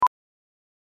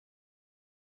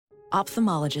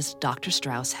Ophthalmologist Dr.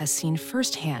 Strauss has seen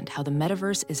firsthand how the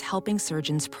metaverse is helping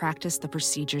surgeons practice the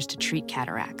procedures to treat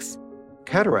cataracts.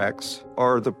 Cataracts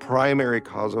are the primary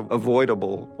cause of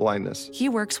avoidable blindness. He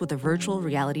works with a virtual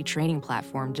reality training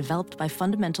platform developed by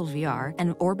Fundamental VR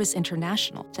and Orbis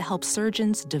International to help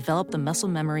surgeons develop the muscle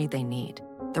memory they need.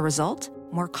 The result?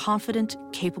 More confident,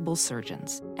 capable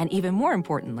surgeons. And even more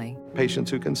importantly,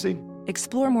 Patients who can see.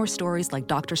 explore more stories like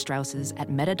Dr. Strauss's at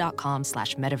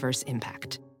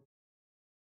meta.com/metaverseimpact.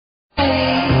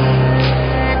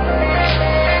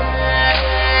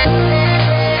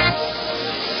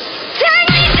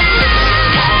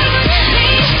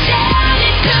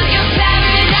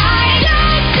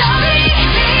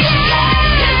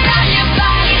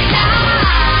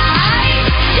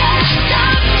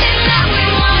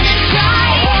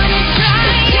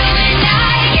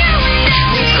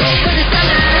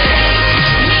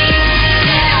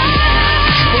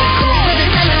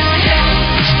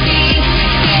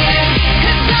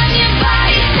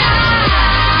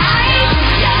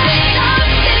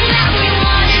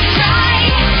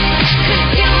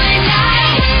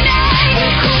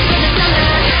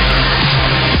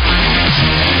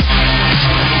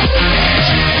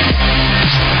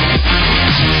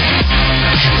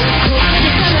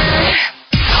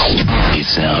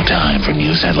 It's now time for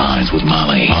news headlines with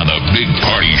Molly on the Big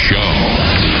Party Show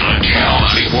on Channel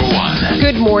 94.1.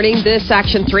 Good morning. This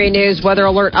Action 3 News weather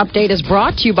alert update is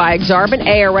brought to you by Exarban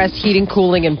ARS Heating,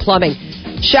 Cooling, and Plumbing.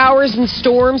 Showers and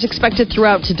storms expected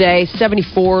throughout today.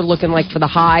 74 looking like for the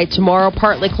high. Tomorrow,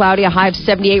 partly cloudy, a high of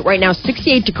 78. Right now,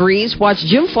 68 degrees. Watch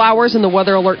Jim Flowers and the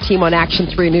Weather Alert team on Action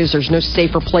 3 News. There's no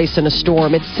safer place in a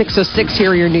storm. It's 6:06. Here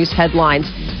are your news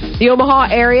headlines. The Omaha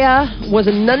area was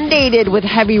inundated with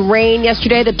heavy rain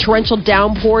yesterday. The torrential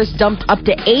downpours dumped up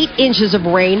to 8 inches of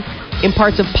rain in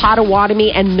parts of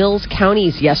Pottawatomie and Mills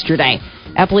counties yesterday.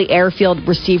 Eppley Airfield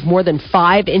received more than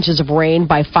 5 inches of rain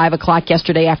by 5 o'clock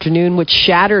yesterday afternoon, which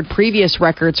shattered previous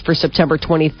records for September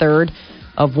 23rd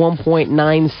of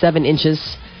 1.97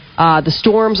 inches. The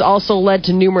storms also led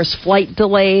to numerous flight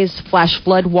delays, flash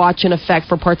flood watch in effect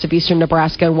for parts of eastern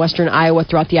Nebraska and western Iowa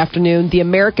throughout the afternoon. The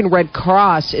American Red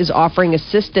Cross is offering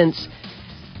assistance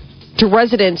to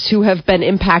residents who have been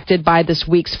impacted by this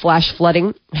week's flash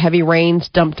flooding. Heavy rains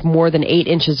dumped more than 8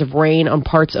 inches of rain on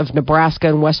parts of Nebraska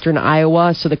and western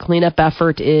Iowa, so the cleanup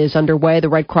effort is underway. The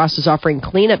Red Cross is offering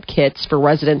cleanup kits for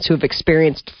residents who have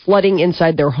experienced flooding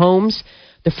inside their homes.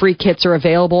 The free kits are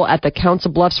available at the Council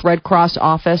Bluffs Red Cross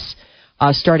office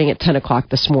starting at 10 o'clock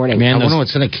this morning. Man, I wonder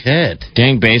what's in a kit.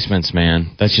 Dang basements, man.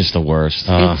 That's just the worst.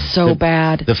 It's so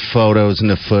bad. The photos and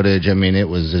the footage, I mean, it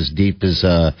was as deep as,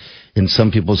 in some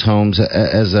people's homes,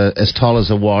 as tall as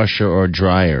a washer or a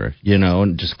dryer, you know,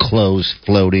 and just clothes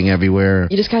floating everywhere.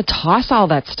 You just got to toss all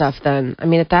that stuff then. I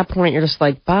mean, at that point, you're just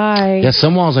like, bye. Yeah,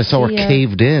 some walls I saw were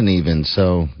caved in even.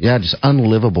 So, yeah, just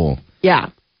unlivable. Yeah.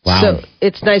 Wow. So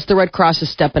it's nice the Red Cross is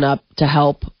stepping up to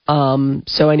help.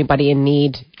 So anybody in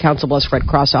need, Council Bluffs Red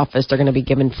Cross office, they're going to be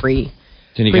given free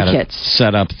Then you free got to kits.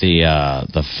 set up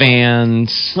the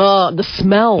fans. Oh, the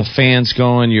smell. The fans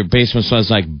going. Your basement smells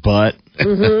like butt.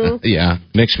 Mm-hmm. Yeah.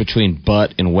 Mixed between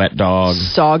butt and wet dog.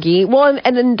 Soggy. Well,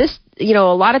 and then this, you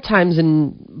know, a lot of times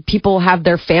people have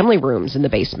their family rooms in the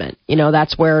basement. You know,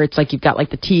 that's where it's like you've got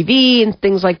like the TV and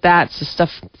things like that. So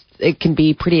stuff, it can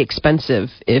be pretty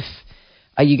expensive if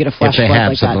you get a flash flood like that. If they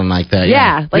have something like that.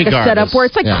 Yeah, like regardless. a setup where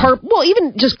it's like, well,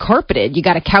 even just carpeted. You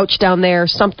got a couch down there,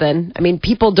 something. I mean,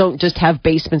 people don't just have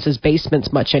basements as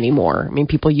basements much anymore. I mean,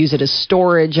 people use it as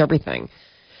storage, everything.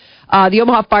 The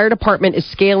Omaha Fire Department is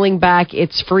scaling back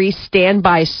its free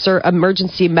standby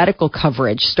emergency medical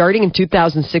coverage. Starting in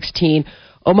 2016,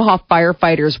 Omaha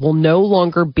firefighters will no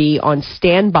longer be on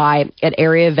standby at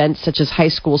area events such as high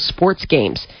school sports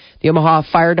games. The Omaha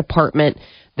Fire Department,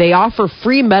 they offer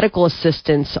free medical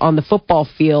assistance on the football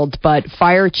field, but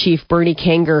Fire Chief Bernie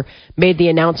Kanger made the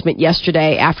announcement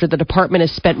yesterday after the department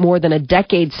has spent more than a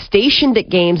decade stationed at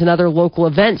games and other local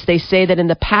events. They say that in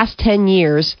the past 10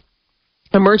 years,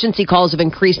 emergency calls have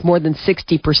increased more than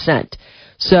 60%.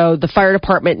 So the fire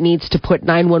department needs to put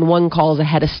 911 calls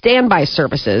ahead of standby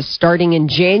services. Starting in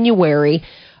January,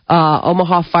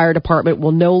 Omaha Fire Department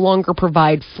will no longer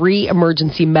provide free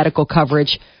emergency medical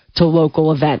coverage to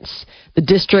local events. The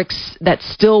districts that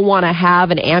still want to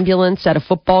have an ambulance at a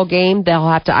football game, they'll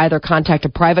have to either contact a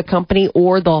private company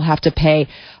or they'll have to pay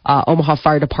Omaha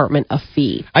Fire Department a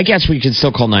fee. I guess we can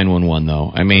still call 911,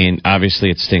 though. I mean, obviously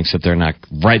it stinks if they're not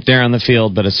right there on the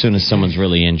field, but as soon as someone's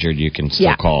really injured, you can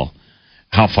still call.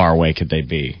 how far away could they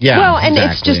be? Yeah, well, and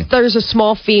it's exactly. just there's a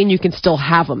small fee, and you can still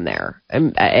have them there.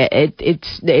 And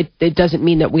it doesn't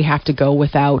mean that we have to go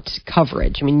without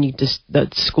coverage. I mean, the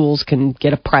schools can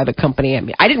get a private company. I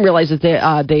mean, I didn't realize that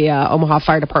the Omaha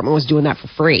Fire Department was doing that for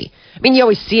free. I mean, you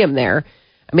always see them there.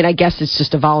 I mean, I guess it's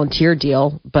just a volunteer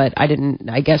deal, but I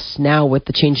guess now with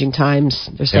the changing times,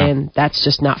 they're saying that's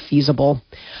just not feasible.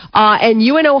 And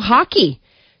UNO hockey.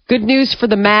 Good news for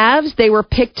the Mavs. They were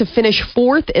picked to finish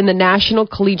 4th in the National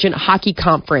Collegiate Hockey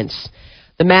Conference.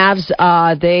 The Mavs,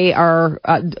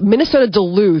 Minnesota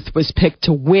Duluth was picked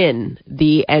to win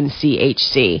the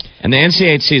NCHC. And the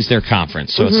NCHC is their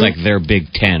conference, so it's like their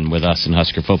Big Ten with us in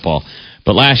Husker football.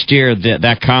 But last year,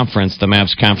 that conference, the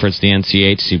Mavs conference, the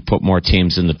NCHC, put more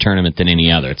teams in the tournament than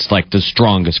any other. It's like the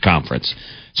strongest conference.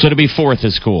 So to be 4th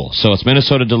is cool. So it's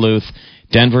Minnesota Duluth,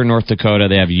 Denver, North Dakota.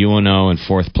 They have UNO in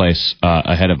 4th place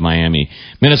ahead of Miami.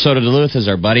 Minnesota Duluth is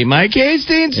our buddy Mike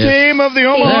Hastings' team of the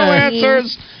Omaha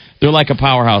Lancers. They're like a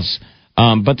powerhouse.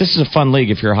 But this is a fun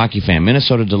league if you're a hockey fan.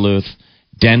 Minnesota Duluth,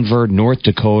 Denver, North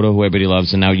Dakota, who everybody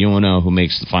loves, and now UNO, who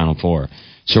makes the Final Four.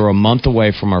 So we're a month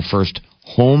away from our first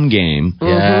home game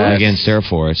against Air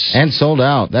Force. And sold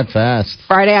out that fast.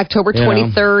 Friday, October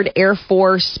 23rd, Air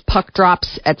Force puck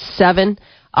drops at 7.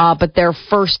 But their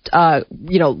first,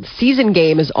 season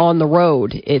game is on the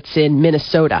road. It's in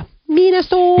Minnesota.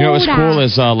 Minnesota. You know what's cool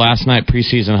is last night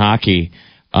preseason hockey,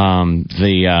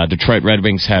 the Detroit Red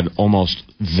Wings had almost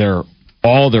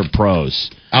all their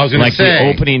pros. I was going to say. Like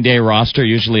the opening day roster,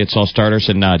 usually it's all starters,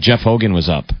 and Jeff Hogan was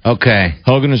up. Okay.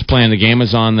 Hogan was playing. The game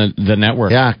was on the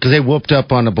network. Yeah, because they whooped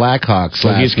up on the Blackhawks.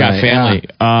 So he's got family.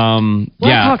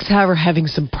 Blackhawks are having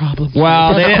some problems.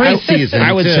 Well, preseason,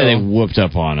 I would too. say they whooped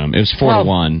up on him. It was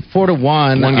 4-1.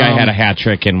 4-1. One guy had a hat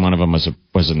trick, and one of them was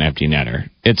an empty netter.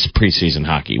 It's preseason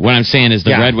hockey. What I'm saying is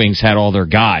the Red Wings had all their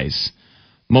guys.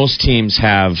 Most teams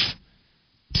have,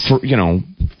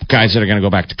 guys that are going to go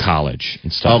back to college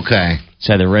and stuff. Okay.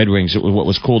 So the Red Wings, what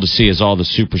was cool to see is all the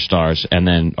superstars, and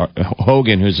then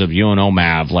Hogan, who's of UNO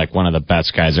Mav, like one of the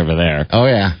best guys over there. Oh,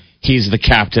 yeah. He's the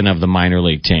captain of the minor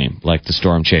league team, like the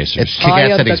Storm Chasers. It's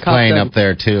kick-ass that he's playing up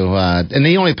there, too. And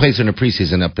he only plays in the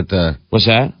preseason up at the... What's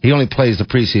that? He only plays the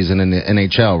preseason in the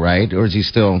NHL, right? Or does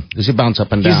he bounce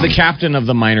up and down? He's the captain of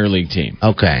the minor league team.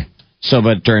 Okay. So,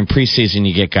 but during preseason,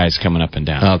 you get guys coming up and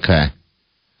down. Okay.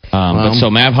 But so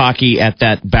Mav hockey at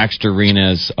that Baxter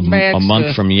Arena is a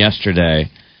month from yesterday.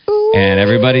 Ooh. And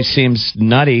everybody seems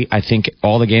nutty. I think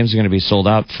all the games are going to be sold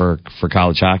out for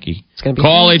college hockey. It's going to be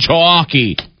college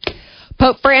hockey.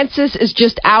 Pope Francis is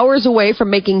just hours away from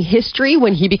making history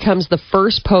when he becomes the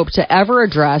first pope to ever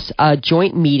address a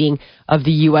joint meeting of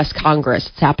the U.S. Congress.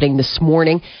 It's happening this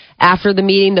morning. After the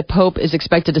meeting, the Pope is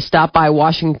expected to stop by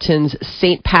Washington's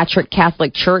St. Patrick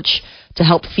Catholic Church to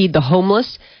help feed the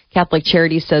homeless. Catholic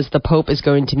Charities says the Pope is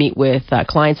going to meet with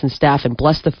clients and staff and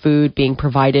bless the food being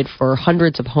provided for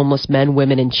hundreds of homeless men,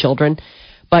 women, and children.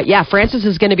 But yeah, Francis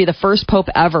is going to be the first Pope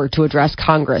ever to address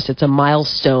Congress. It's a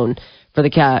milestone for the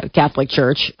Catholic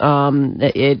Church.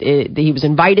 He was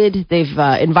invited. They've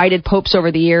invited popes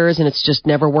over the years, and it's just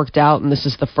never worked out, and this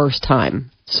is the first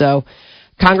time. So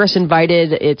Congress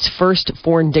invited its first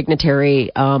foreign dignitary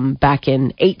back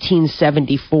in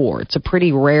 1874. It's a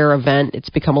pretty rare event. It's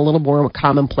become a little more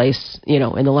commonplace, in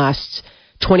the last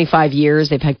 25 years.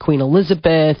 They've had Queen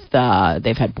Elizabeth,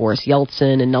 they've had Boris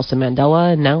Yeltsin and Nelson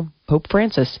Mandela, and now Pope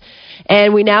Francis.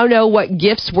 And we now know what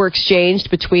gifts were exchanged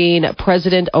between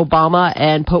President Obama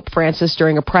and Pope Francis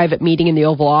during a private meeting in the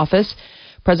Oval Office.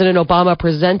 President Obama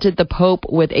presented the Pope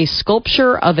with a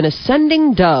sculpture of an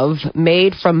ascending dove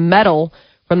made from metal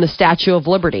from the Statue of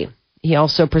Liberty. He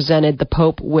also presented the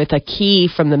Pope with a key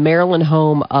from the Maryland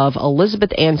home of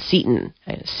Elizabeth Ann Seton.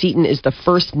 Seton is the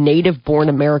first native-born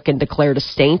American declared a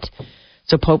saint.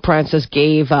 So Pope Francis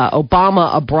gave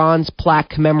Obama a bronze plaque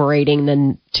commemorating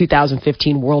the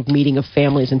 2015 World Meeting of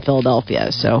Families in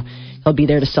Philadelphia. So he'll be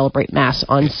there to celebrate Mass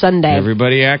on Sunday.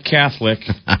 Everybody act Catholic.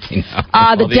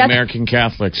 All the American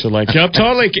Catholics are like, yeah,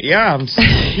 totally. Yeah, I'm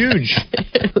huge.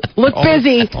 Look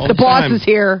busy. The boss is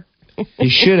here. He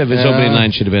should have. His opening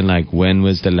line should have been like, when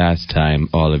was the last time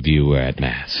all of you were at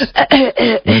Mass?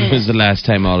 When was the last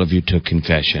time all of you took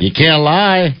confession? You can't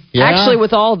lie. Yeah. Actually,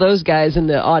 with all those guys in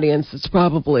the audience, it's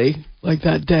probably like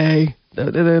that day.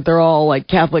 They're all like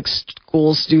Catholic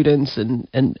school students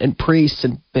and priests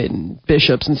and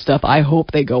bishops and stuff. I hope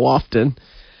they go often.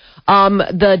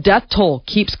 The death toll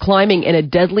keeps climbing in a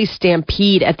deadly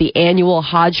stampede at the annual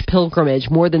Hajj pilgrimage.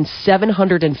 More than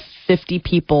 750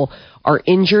 people are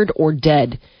injured or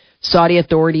dead. Saudi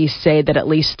authorities say that at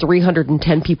least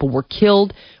 310 people were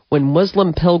killed when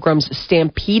Muslim pilgrims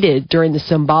stampeded during the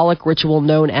symbolic ritual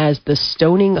known as the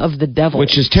stoning of the devil.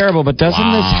 Which is terrible, but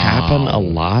doesn't this happen a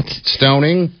lot?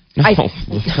 Stoning?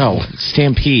 No,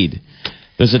 stampede.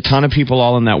 There's a ton of people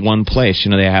all in that one place.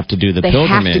 They have to do the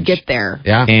pilgrimage. They have to get there.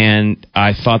 Yeah. And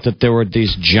I thought that there were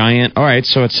these giant... All right,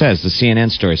 so it says, the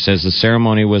CNN story says the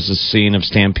ceremony was the scene of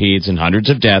stampedes and hundreds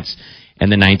of deaths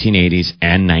in the 1980s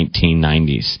and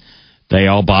 1990s. They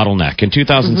all bottleneck. In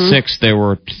 2006, there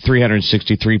were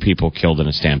 363 people killed in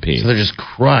a stampede. So they're just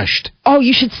crushed. Oh,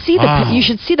 you should see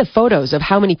the photos of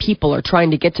how many people are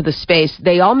trying to get to the space.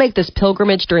 They all make this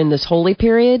pilgrimage during this holy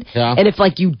period. Yeah. And if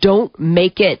you don't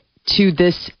make it to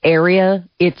this area,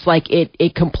 it's like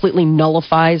it completely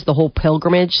nullifies the whole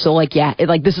pilgrimage. So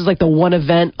this is like the one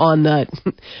event on the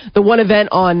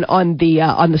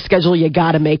on the schedule you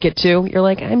got to make it to. You're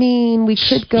like, we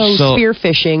could go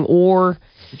spearfishing or.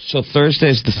 So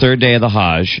Thursday's the third day of the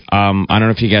Hajj. I don't know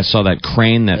if you guys saw that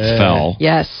crane that fell.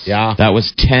 Yes. Yeah. That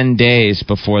was 10 days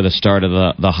before the start of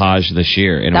the Hajj this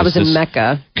year. And that was in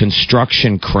Mecca.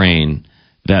 Construction crane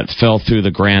that fell through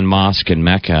the Grand Mosque in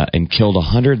Mecca and killed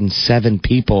 107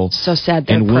 people. So sad.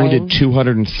 And wounded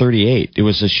 238. It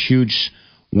was a huge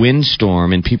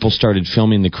windstorm, and people started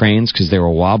filming the cranes because they were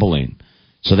wobbling.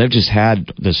 So they've just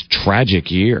had this tragic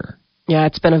year. Yeah,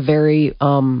 it's been a very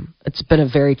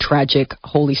tragic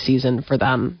holy season for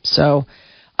them. So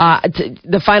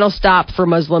the final stop for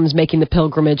Muslims making the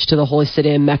pilgrimage to the holy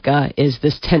city in Mecca is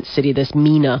this tent city, this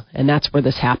Mina, and that's where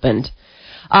this happened.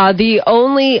 With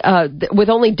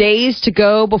only days to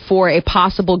go before a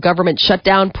possible government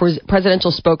shutdown,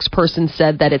 presidential spokesperson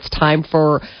said that it's time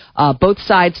for both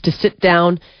sides to sit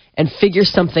down and figure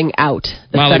something out.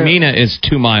 Mina is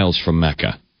 2 miles from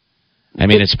Mecca.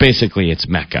 It's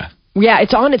Mecca. Yeah,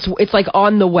 it's like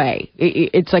on the way.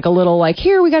 It's like a little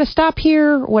here, we got to stop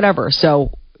here, whatever.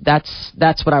 So that's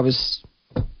what I was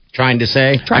trying to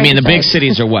say. The big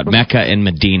cities are what? Mecca and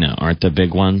Medina aren't the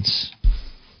big ones?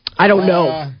 I don't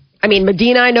know.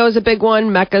 Medina I know is a big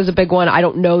one. Mecca is a big one. I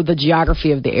don't know the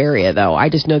geography of the area, though. I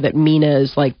just know that Mina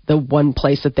is like the one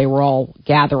place that they were all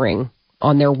gathering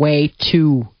on their way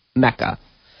to Mecca.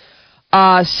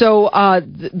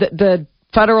 The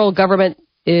federal government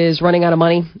is running out of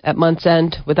money at month's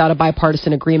end without a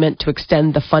bipartisan agreement to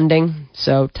extend the funding.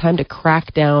 So time to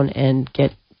crack down and get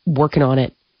working on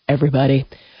it, everybody.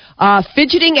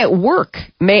 Fidgeting at work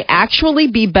may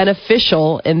actually be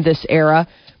beneficial in this era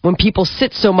when people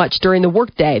sit so much during the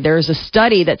workday. There is a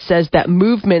study that says that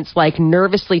movements like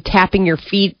nervously tapping your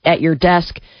feet at your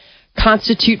desk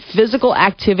constitute physical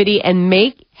activity and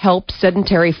may help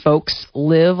sedentary folks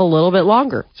live a little bit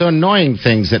longer. So annoying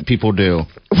things that people do.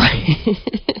 Right.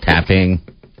 Tapping.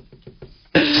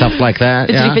 Stuff like that.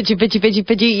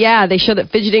 Fidgety. Yeah, they show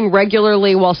that fidgeting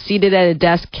regularly while seated at a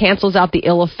desk cancels out the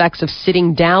ill effects of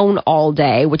sitting down all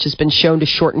day, which has been shown to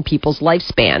shorten people's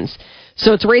lifespans.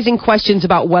 So it's raising questions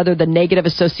about whether the negative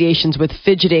associations with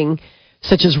fidgeting,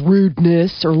 such as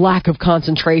rudeness or lack of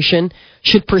concentration,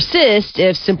 should persist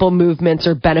if simple movements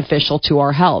are beneficial to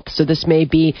our health. So this may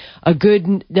be a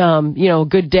good,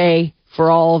 good day for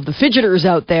all of the fidgeters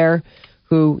out there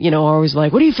who, are always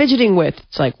like, what are you fidgeting with?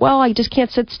 It's like, well, I just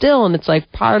can't sit still. And it's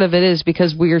like, part of it is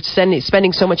because we are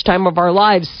spending so much time of our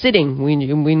lives sitting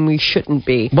when we shouldn't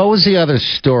be. What was the other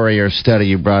story or study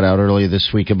you brought out earlier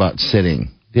this week about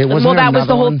sitting? That was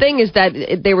the whole thing, is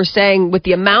that they were saying with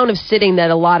the amount of sitting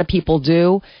that a lot of people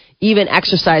do, even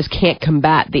exercise can't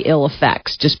combat the ill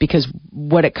effects, just because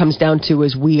what it comes down to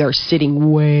is we are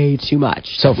sitting way too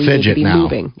much. So we fidget need to be now.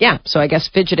 Moving. Yeah, so I guess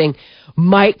fidgeting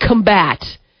might combat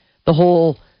the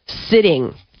whole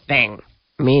sitting thing.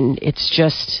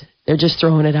 They're just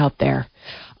throwing it out there.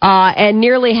 And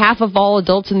nearly half of all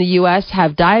adults in the U.S.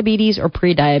 have diabetes or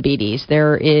prediabetes.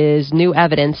 There is new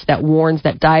evidence that warns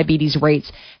that diabetes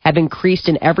rates have increased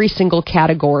in every single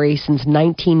category since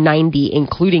 1990,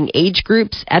 including age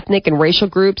groups, ethnic and racial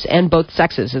groups, and both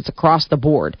sexes. It's across the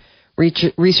board.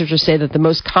 Researchers say that the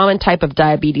most common type of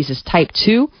diabetes is type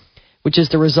 2, which is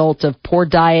the result of poor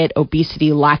diet,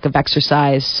 obesity, lack of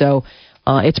exercise. So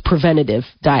it's preventative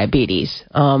diabetes.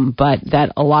 But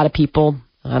that a lot of people...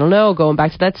 I don't know. Going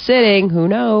back to that sitting, who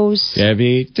knows?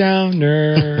 Debbie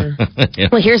Downer. Yeah.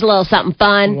 Well, here's a little something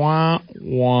fun. Wah,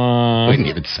 wah. We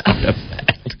needed sound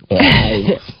effect.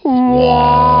 Wah,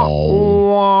 wah.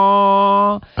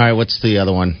 All right, what's the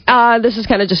other one? This is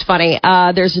kind of just funny.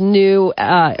 There's new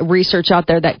research out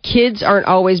there that kids aren't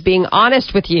always being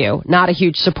honest with you. Not a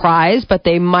huge surprise, but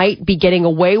they might be getting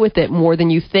away with it more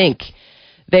than you think.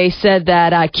 They said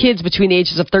that kids between the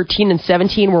ages of 13 and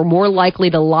 17 were more likely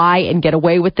to lie and get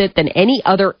away with it than any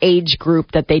other age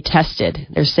group that they tested.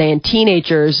 They're saying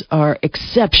teenagers are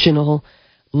exceptional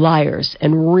liars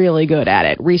and really good at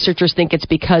it. Researchers think it's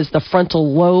because the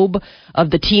frontal lobe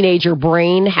of the teenager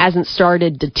brain hasn't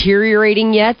started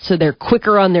deteriorating yet, so they're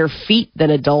quicker on their feet than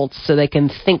adults, so they can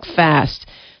think fast.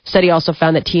 Study also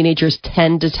found that teenagers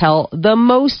tend to tell the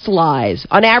most lies.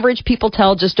 On average, people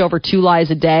tell just over 2 lies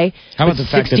a day. How about the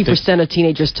fact that 60% of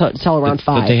teenagers tell around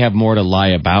 5? But they have more to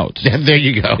lie about. There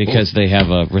you go. Because they have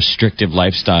a restrictive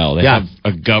lifestyle. They have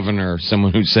a governor,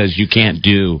 someone who says you can't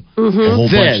do a whole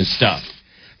bunch of stuff.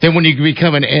 Then when you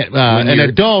become an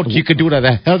adult, you can do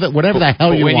whatever the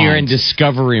hell you want. When you're in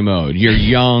discovery mode, you're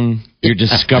young, you're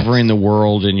discovering the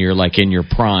world, and you're like in your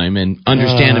prime. And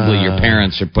understandably, your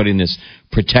parents are putting this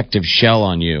protective shell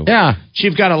on you. Yeah. So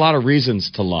you've got a lot of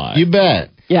reasons to lie. You bet.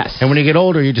 Yes. And when you get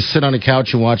older, you just sit on the couch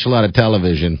and watch a lot of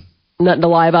television. Nothing to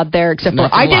lie about there, except for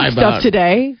I did stuff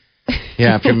today.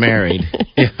 Yeah, if you're married.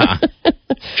 Yeah.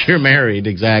 If you're married,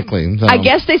 exactly. So. I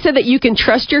guess they said that you can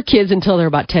trust your kids until they're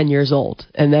about 10 years old.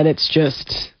 And then it's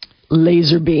just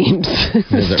laser beams.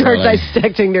 Start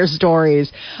dissecting their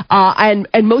stories. And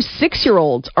most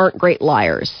 6-year-olds aren't great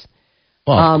liars.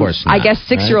 Well, of course not, I guess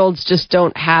 6-year-olds just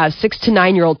don't have, 6 to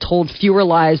 9-year-old told fewer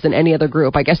lies than any other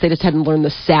group. I guess they just hadn't learned the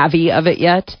savvy of it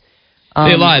yet.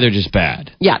 They lie, they're just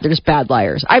bad. Yeah, they're just bad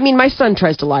liars. I mean, my son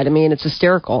tries to lie to me, and it's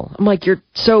hysterical. I'm like, you're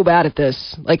so bad at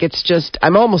this. Like, it's just,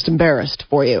 I'm almost embarrassed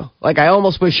for you. Like, I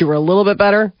almost wish you were a little bit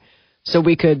better so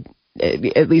we could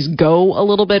at least go a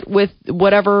little bit with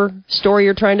whatever story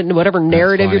you're trying to, whatever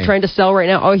narrative you're trying to sell right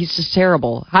now. Oh, he's just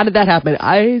terrible. How did that happen?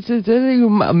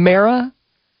 Mara?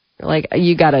 Like,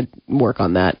 you got to work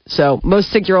on that. So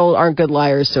most 6-year-olds aren't good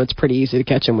liars, so it's pretty easy to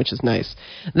catch them, which is nice.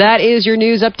 That is your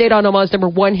news update on Omaha's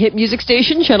 #1 hit music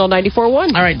station, Channel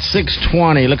 94.1. All right,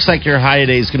 6:20. Looks like your high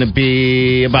today is going to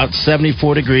be about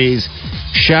 74 degrees.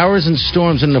 Showers and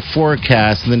storms in the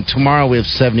forecast. And then tomorrow we have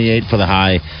 78 for the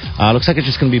high. Looks like it's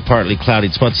just going to be partly cloudy.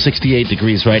 It's about 68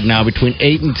 degrees right now. Between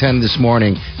 8 and 10 this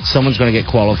morning, someone's going to get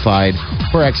qualified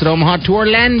for Exit Omaha to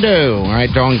Orlando. All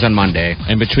right, drawings on Monday.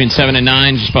 And between 7 and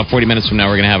 9, just about 40 minutes from now,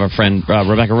 we're going to have our friend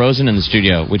Rebecca Rosen in the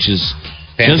studio, which is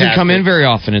doesn't come in very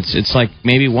often. It's like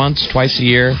maybe once, twice a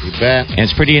year. You bet. And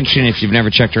it's pretty interesting if you've never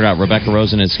checked her out. Rebecca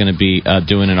Rosen is going to be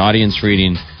doing an audience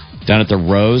reading down at the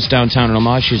Rose downtown in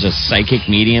Omaha. She's a psychic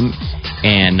medium,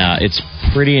 and it's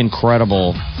pretty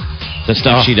incredible the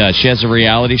stuff she does. She has a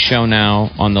reality show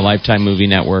now on the Lifetime Movie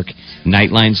Network.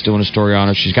 Nightline's doing a story on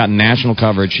her. She's got national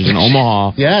coverage. She's in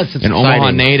Omaha. Yes, it's an exciting.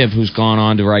 Omaha native who's gone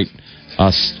on to write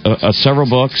several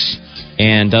books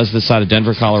and does this out of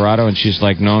Denver, Colorado, and she's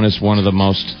like known as one of the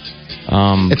most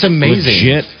it's amazing.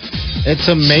 Legit it's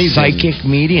amazing. Psychic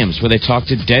mediums where they talk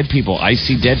to dead people. I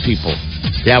see dead people.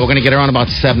 Yeah, we're going to get her on about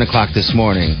 7 o'clock this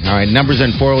morning. All right, numbers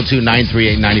in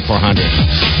 402-938-9400.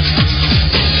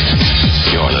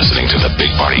 You're listening to The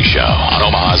Big Party Show on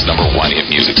Omaha's #1 hit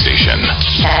music station.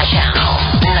 Channel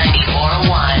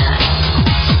 94.1.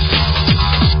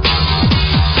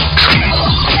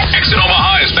 Exit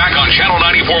Omaha is back on Channel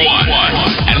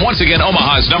 94.1. And once again,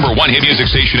 Omaha's #1 hit music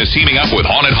station is teaming up with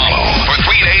Haunted Hollow for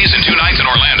 3 days and 2 nights in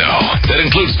Orlando. That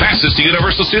includes passes to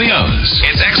Universal Studios.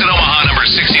 It's Exit Omaha number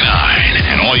 69.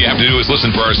 And all you have to do is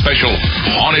listen for our special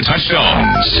Haunted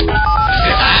Touchstones.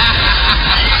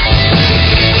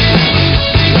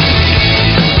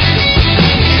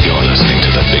 You're listening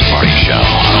to The Big Party Show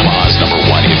on Omaha's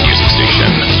 #1 hit music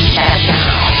station.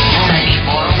 Channel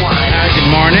 94.1. Good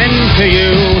morning to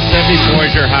you. 74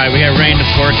 is your high. We have rain to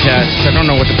forecast. I don't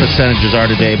know what the percentages are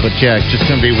today, but yeah, it's just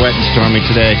going to be wet and stormy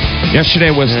today.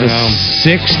 Yesterday was the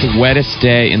 6th wettest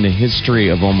day in the history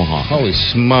of Omaha. Holy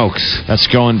smokes. That's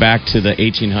going back to the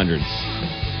 1800s.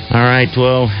 All right,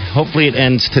 well, hopefully it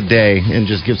ends today and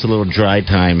just gives a little dry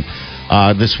time.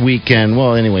 This weekend,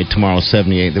 well, anyway, tomorrow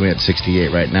 78. Then we had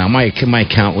 68 right now. My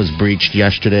account was breached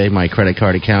yesterday, my credit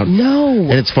card account. No.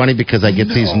 And it's funny because I get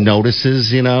these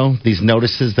notices, these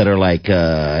notices that are like,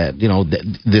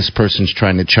 this person's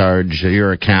trying to charge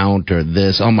your account or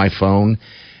this on my phone.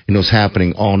 And it was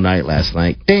happening all night last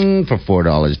night. Ding for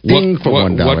 $4. Ding for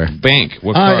 $1. What bank?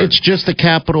 What card? It's just the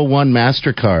Capital One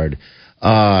MasterCard.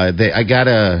 I got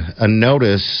a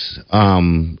notice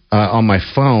on my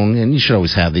phone, and you should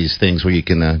always have these things where you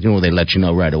can, they let you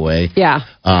know right away. Yeah.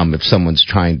 If someone's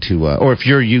trying to, or if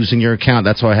you're using your account,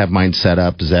 that's how I have mine set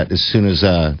up. Is that as soon as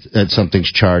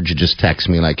something's charged, you just text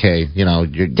me like, hey,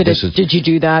 Did you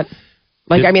do that?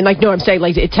 I'm saying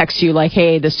like it texts you like,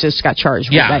 hey, this just got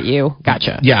charged. Was that you?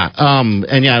 Gotcha. Yeah.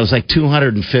 It was like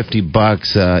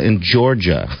 $250 in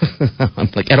Georgia.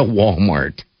 I'm like at a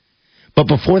Walmart. But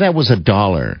before that was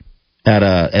 $1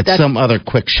 at some other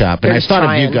quick shop. And I thought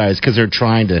of you guys because they're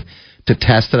trying to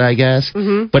test it, I guess.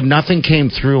 Mm-hmm. But nothing came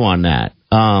through on that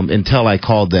until I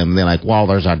called them. They're like, well,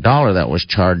 there's $1 that was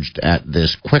charged at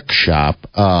this quick shop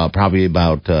probably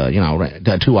about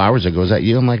 2 hours ago. Is that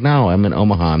you? I'm like, no, I'm in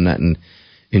Omaha. I'm not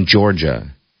in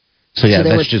Georgia. So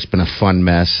that's just been a fun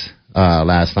mess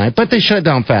last night. But they shut it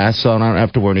down fast, so I don't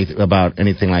have to worry about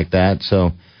anything like that.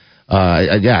 So, so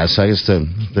I guess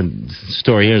the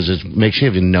story here is just make sure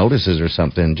you have notices or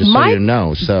something, just so you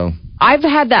know. So I've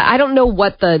had that. I don't know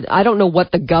what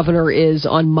the governor is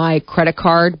on my credit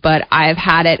card, but I've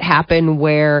had it happen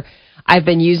where I've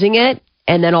been using it.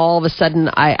 And then all of a sudden,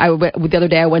 the other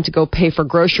day I went to go pay for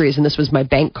groceries, and this was my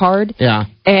bank card. Yeah.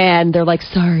 And they're like,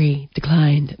 sorry,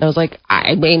 declined. And I was like,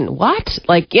 I mean, what?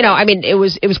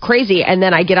 It was crazy. And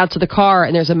then I get out to the car,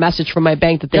 and there's a message from my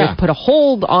bank that they put a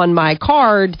hold on my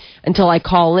card until I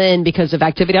call in because of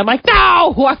activity. I'm like, no,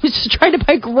 I was just trying to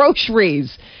buy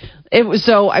groceries. It was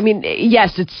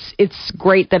yes, it's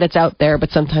great that it's out there,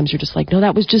 but sometimes you're just like, no,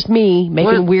 that was just me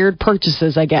making weird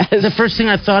purchases, I guess. The first thing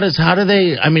I thought is, how do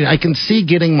they, I can see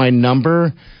getting my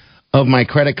number of my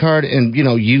credit card and,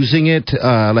 using it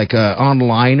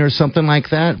online or something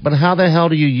like that, but how the hell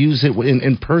do you use it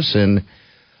in person?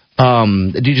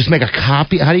 Do you just make a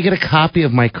copy? How do you get a copy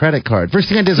of my credit card? First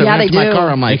thing I did is I went to my car,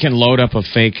 I'm like... They can load up a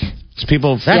fake...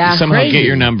 People somehow get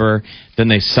your number, then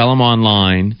they sell them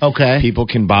online. Okay. People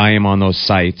can buy them on those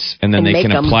sites, and then they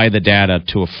can apply the data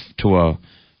to a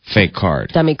fake card.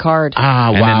 Dummy card.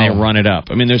 Wow. And then they run it up.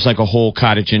 There's like a whole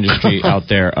cottage industry out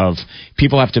there of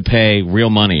people have to pay real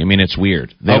money. It's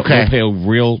weird. They'll pay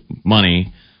real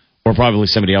money, or probably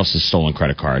somebody else's stolen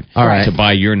credit card to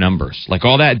buy your numbers. Like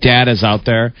all that data's out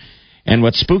there. And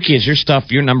what's spooky is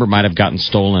your number might have gotten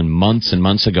stolen months and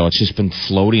months ago. It's just been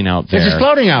floating out there. It's just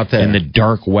floating out there. In the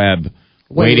dark web,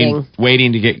 waiting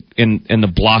to get in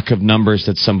the block of numbers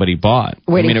that somebody bought.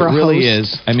 Waiting for it really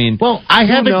host. is.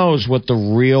 Who knows what the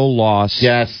real loss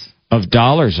of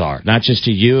dollars are? Not just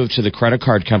to you, to the credit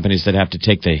card companies that have to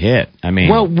take the hit.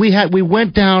 Well, we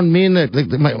went down, me and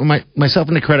myself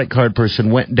and the credit card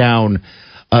person went down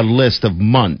a list of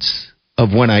months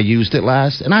of when I used it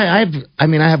last, and I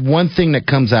have one thing that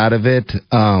comes out of it,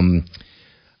 and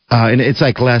it's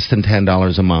like less than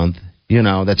 $10 a month,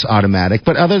 that's automatic.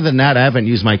 But other than that, I haven't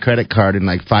used my credit card in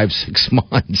like 5-6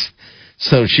 months.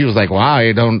 So she was like, "Wow,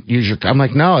 you don't use your?" I'm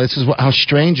like, "No, this is how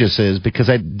strange this is because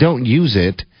I don't use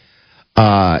it,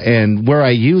 and where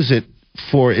I use it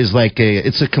for is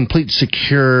it's a complete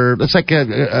secure. It's like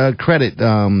a credit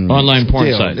online porn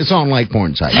deal. site. It's online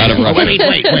porn site.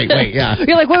 Wait, yeah.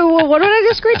 You're like, wait, what did I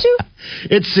just agree to?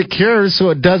 It's secure, so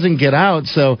it doesn't get out.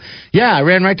 So I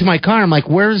ran right to my car. I'm like,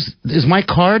 is my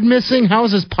card missing? How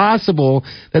is this possible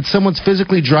that someone's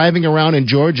physically driving around in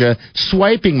Georgia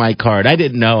swiping my card? I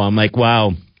didn't know. I'm like,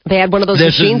 wow. They had one of those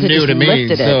machines that just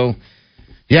lifted it. So.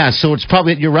 Yeah, so it's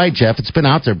probably, you're right, Jeff. It's been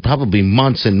out there probably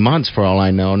months and months for all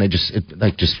I know, and just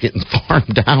getting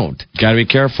farmed out. Got to be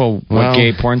careful what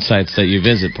gay porn sites that you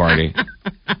visit, Party.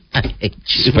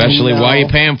 Especially while you're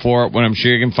paying for it, when I'm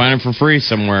sure you can find them for free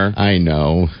somewhere. I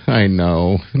know.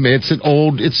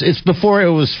 It's before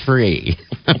it was free.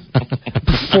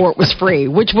 Before it was free,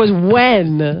 which was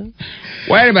when?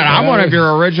 Wait a minute, I'm one of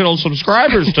your original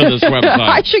subscribers to this website.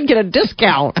 I should get a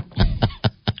discount.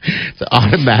 It's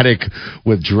automatic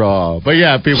withdrawal. But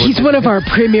yeah, people. He's one of our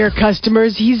premier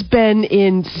customers. He's been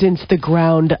in since the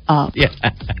ground up. Yeah.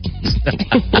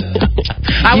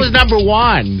 I was number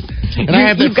one. And I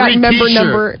have the free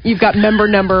t-shirt. You've got member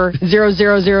number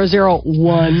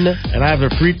 00001. And I have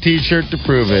a free t-shirt to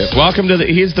prove it. Welcome to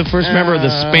he's the first member of the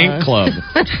Spank Club.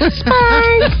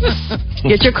 Spank!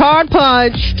 Get your card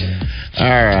punched. All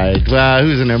right. Well,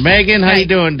 who's in there? Megan, how you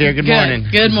doing, dear? Good morning.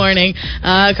 Good morning.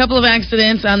 A couple of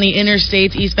accidents on the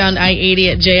interstates, eastbound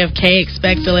I-80 at JFK.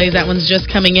 Expect delays. That one's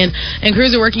just coming in. And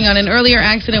crews are working on an earlier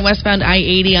accident westbound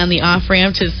I-80 on the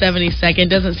off-ramp to 72nd.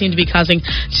 Doesn't seem to be causing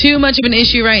too much of an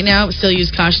issue right now. Still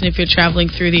use caution if you're traveling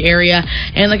through the area.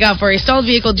 And look out for a stalled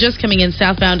vehicle just coming in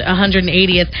southbound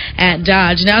 180th at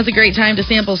Dodge. Now's a great time to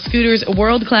sample Scooter's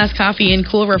world-class coffee and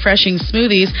cool, refreshing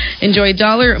smoothies. Enjoy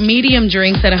 $1 medium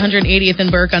drinks at 180th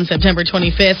and Burke on September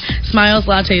 25th. Smiles,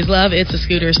 lattes, love. It's a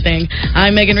Scooter's thing.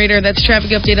 I'm Megan Reeder. That's traffic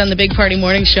update on the Big Party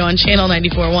Morning Show on Channel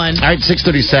 94.1. All right,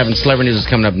 6:37. Celebrity News is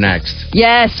coming up next.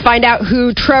 Yes, find out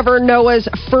who Trevor Noah's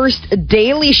first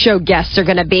Daily Show guests are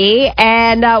going to be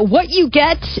and what you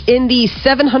get in the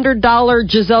 $700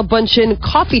 Gisele Bundchen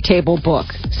coffee table book.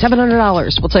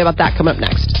 $700. We'll tell you about that coming up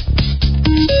next.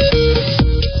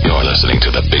 You're listening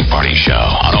to the Big Party Show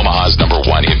on Omaha's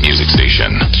 #1 hit music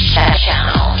station.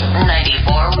 Channel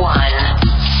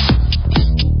 94.1.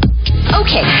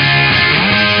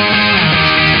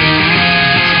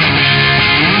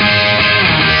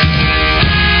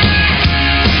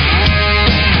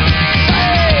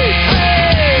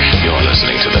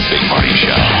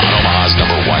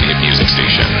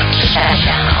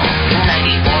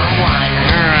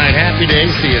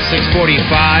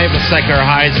 6:45. Looks like our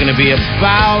high is going to be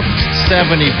about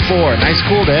 74. Nice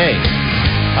cool day.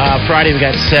 Friday we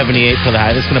got 78 for the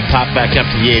high. This is going to pop back up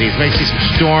to the 80s. May see some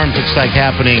storms. Looks like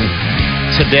happening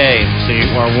today, so you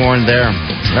are warned there.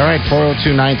 All right,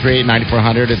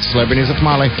 402-938-9400. It's Celebrity News with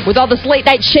Molly. With all this late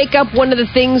night shakeup, one of the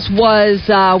things was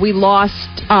we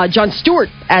lost Jon Stewart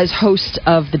as host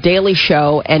of The Daily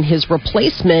Show, and his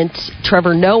replacement,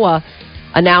 Trevor Noah,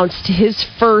 announced his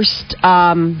first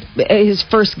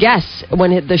guest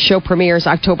when the show premieres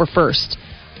October 1st.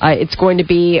 It's going to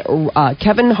be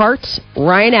Kevin Hart,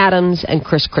 Ryan Adams, and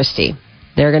Chris Christie.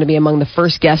 They're going to be among the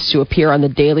first guests to appear on The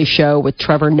Daily Show with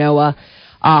Trevor Noah.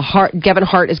 Kevin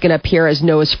Hart is going to appear as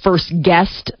Noah's first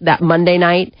guest that Monday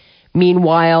night.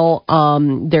 Meanwhile,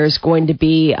 there's going to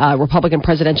be Republican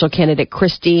presidential candidate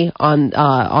Christie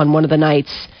on one of the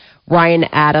nights. Ryan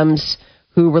Adams,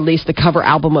 who released the cover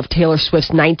album of Taylor Swift's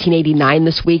 1989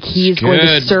 this week, he's going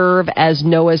to serve as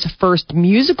Noah's first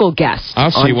musical guest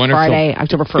on Friday,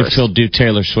 October 1st. If he'll do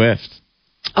Taylor Swift.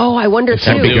 Oh, I wonder, too.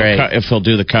 That'd be great. If he'll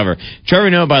do the cover. Trevor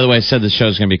Noah, by the way, said the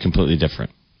show's going to be completely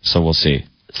different. So we'll see.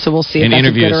 So we'll see. In if that's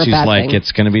interviews, a good or a he's bad like, thing.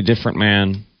 it's going to be different,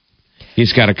 man.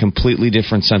 He's got a completely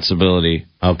different sensibility.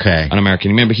 Okay. On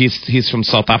American. Remember, he's from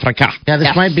South Africa. Yeah,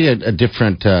 this might be a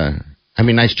different,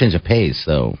 nice change of pace,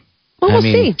 though. Well, we'll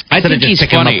see. I think he's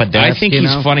funny. I think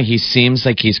he's funny. He seems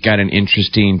like he's got an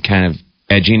interesting kind of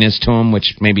edginess to him,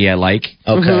 which maybe I like.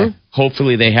 Okay. Mm-hmm.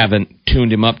 Hopefully they haven't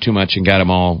tuned him up too much and got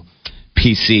him all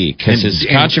PC, because his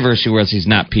controversy was he's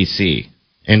not PC.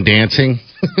 And dancing?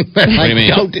 What do you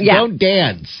mean? Don't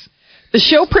dance. The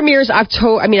show premieres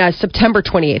September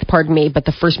 28th, pardon me, but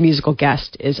the first musical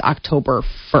guest is October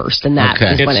 1st, and that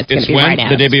is when it's going to be right out.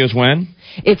 The debut is when?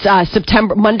 It's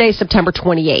Monday, September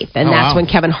 28th, and that's when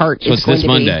Kevin Hart is going to be. So it's this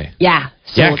Monday. Yeah.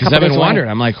 So yeah, because I've been wondering.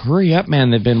 I'm like, hurry up,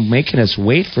 man. They've been making us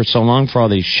wait for so long for all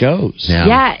these shows.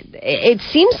 Yeah, it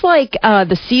seems like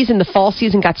the fall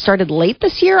season got started late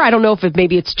this year. I don't know if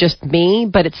maybe it's just me,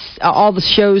 but it's all the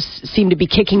shows seem to be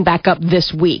kicking back up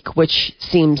this week, which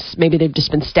seems maybe they've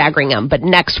just been staggering them. But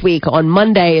next week on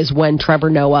Monday is when Trevor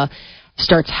Noah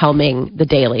starts helming The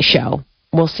Daily Show.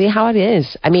 We'll see how it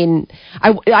is. I mean,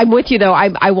 I'm with you though.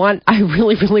 I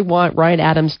really, really want Ryan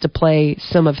Adams to play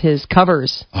some of his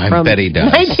covers. I bet he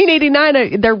does.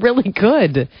 1989. They're really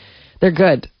good. They're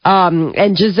good.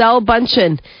 And Gisele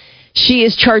Bundchen, she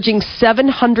is charging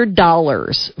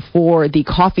 $700 for the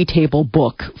coffee table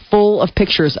book full of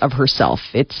pictures of herself.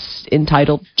 It's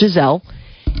entitled Gisele.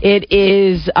 It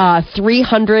is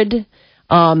 300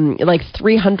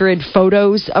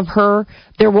 photos of her.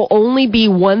 There will only be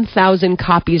 1,000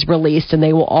 copies released, and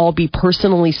they will all be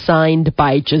personally signed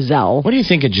by Gisele. What do you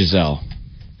think of Gisele,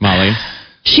 Molly?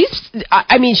 She's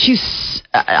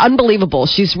unbelievable.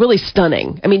 She's really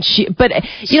stunning. I mean,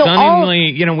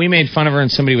 stunningly, we made fun of her, and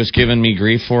somebody was giving me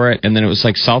grief for it, and then it was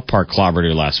like South Park clobbered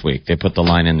her last week. They put the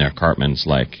line in there. Cartman's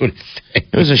like, it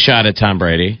was a shot at Tom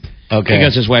Brady. Okay.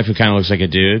 Because his wife, who kind of looks like a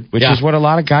dude, which is what a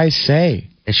lot of guys say.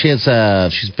 She's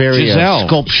very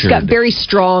sculptured. She's got very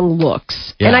strong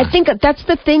looks. Yeah. And I think that's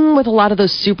the thing with a lot of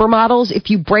those supermodels. If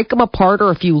you break them apart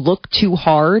or if you look too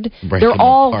hard, they're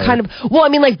all kind of,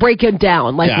 break it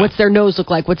down. What's their nose look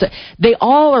like? They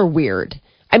all are weird.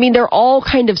 I mean, they're all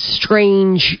kind of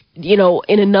strange, in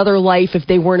another life. If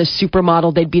they weren't a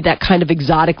supermodel, they'd be that kind of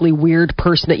exotically weird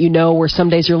person that where some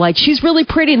days you're like, she's really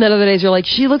pretty, and then other days you're like,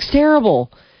 she looks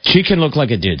terrible. She can look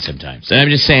like a dude sometimes. And I'm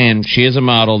just saying, she is a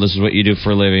model. This is what you do for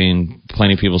a living.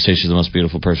 Plenty of people say she's the most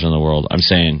beautiful person in the world. I'm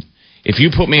saying, if you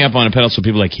put me up on a pedestal,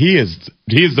 people are like, he is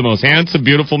the most handsome,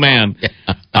 beautiful man.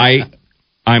 Yeah.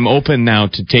 I'm open now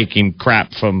to taking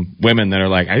crap from women that are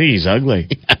like, I think he's ugly.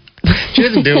 She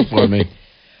doesn't do it for me.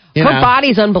 Her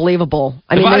body's unbelievable.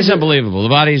 The body's unbelievable. The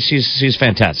body, she's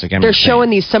fantastic. They're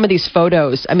showing some of these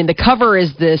photos. I mean, the cover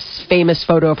is this famous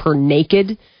photo of her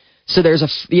naked. So there's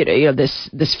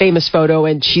this famous photo,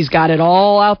 and she's got it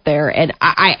all out there. And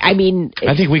I mean,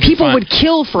 I think people would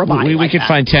kill for a body. We could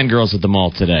find 10 girls at the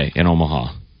mall today in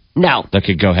Omaha. No, that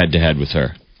could go head to head with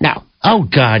her. No. Oh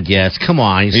God, yes. Come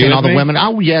on, you seeing all the women?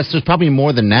 Oh yes, there's probably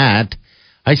more than that.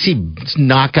 I see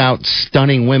knockout,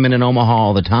 stunning women in Omaha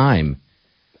all the time.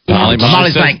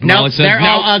 Molly's like, no, they're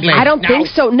all ugly. I don't think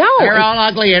so. No, they're all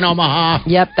ugly in Omaha.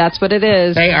 Yep, that's what it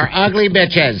is. They are ugly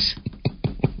bitches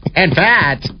and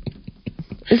fat.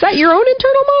 Is that your own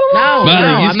internal monologue?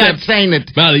 No, I'm not saying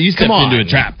that. Molly, you stepped into a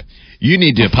trap. You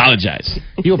need to apologize.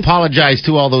 You apologize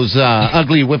to all those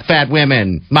ugly, fat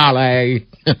women, Molly.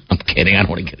 I'm kidding. I don't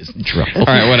want to get us in trouble. All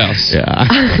right, what else?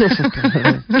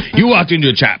 Yeah. You walked into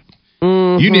a trap.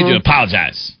 Mm-hmm. You need to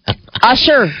apologize.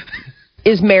 Usher.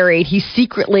 is married. He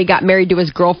secretly got married to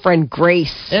his girlfriend,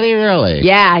 Grace. Did he really?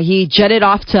 Yeah, he jetted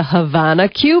off to Havana,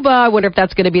 Cuba. I wonder if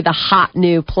that's going to be the hot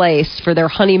new place for their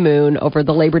honeymoon over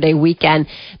the Labor Day weekend.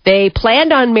 They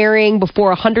planned on marrying before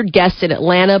 100 guests in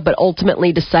Atlanta, but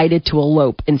ultimately decided to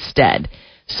elope instead.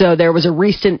 So there was a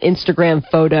recent Instagram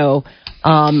photo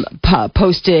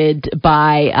posted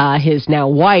by his now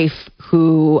wife,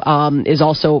 who is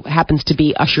also happens to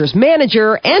be Usher's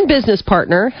manager and business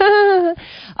partner.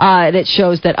 That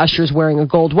shows that Usher's wearing a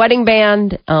gold wedding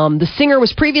band. The singer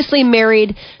was previously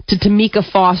married to Tamika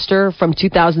Foster from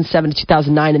 2007 to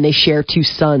 2009, and they share 2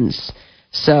 sons.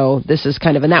 So this is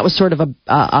kind of, and that was sort of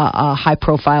a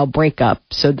high-profile breakup.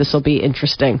 So this will be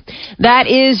interesting. That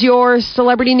is your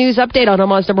celebrity news update on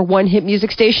Omaha's #1 hit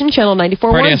music station, Channel 94.1.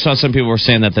 Party, I saw some people were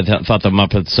saying that they thought the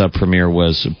Muppets premiere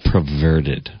was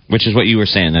perverted, which is what you were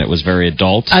saying, that it was very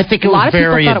adult. I think it was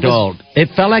very adult. It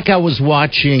felt like I was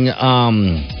watching.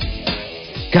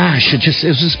 Gosh, it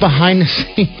was just behind the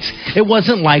scenes. It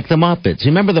wasn't like the Muppets.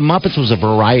 Remember, the Muppets was a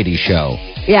variety show.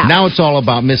 Yeah. Now it's all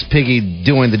about Miss Piggy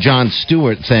doing the Jon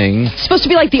Stewart thing. It's supposed to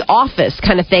be like The Office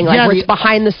kind of thing, like where it's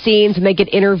behind the scenes and they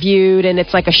get interviewed and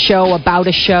it's like a show about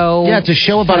a show. Yeah, it's a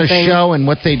show about a show and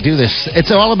what they do.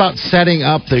 It's all about setting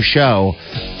up the show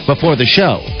before the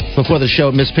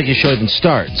show, Miss Piggy's show even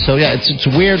starts. So yeah, it's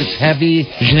weird. It's heavy.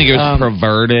 Did you think it was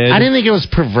perverted? I didn't think it was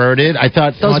perverted. I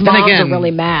thought those moms are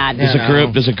really mad.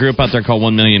 There's a group out there called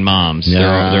 1 Million Moms.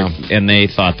 Yeah. And they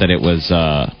thought that it was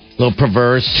a little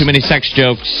perverse. Too many sex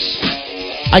jokes.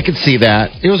 I could see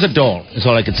that. It was adult, is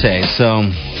all I could say. So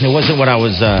it wasn't what I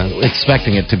was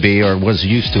expecting it to be or was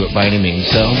used to it by any means.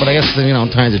 So, but I guess,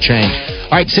 times have changed.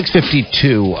 All right,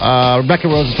 6:52. Rebecca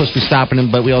Rose is supposed to be stopping him,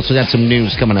 but we also got some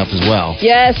news coming up as well.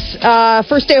 Yes.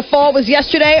 First day of fall was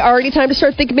yesterday. Already time to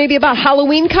start thinking maybe about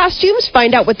Halloween costumes.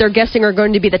 Find out what they're guessing are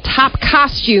going to be the top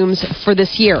costumes for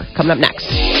this year. Coming up next.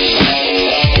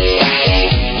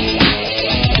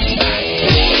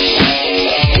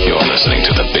 Listening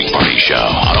to The Big Party Show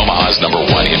on Omaha's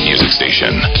 #1 hit music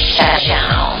station.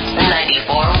 Channel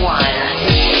 94.1.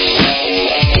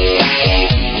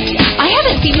 I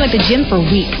haven't seen you at the gym for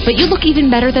weeks, but you look even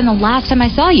better than the last time I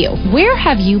saw you. Where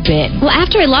have you been? Well,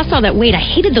 after I lost all that weight, I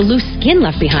hated the loose skin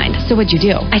left behind. So what'd you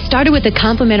do? I started with a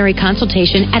complimentary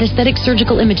consultation at Aesthetic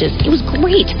Surgical Images. It was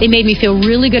great. They made me feel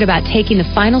really good about taking the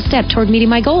final step toward meeting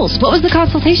my goals. What was the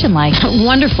consultation like?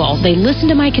 Wonderful. They listened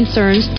to my concerns,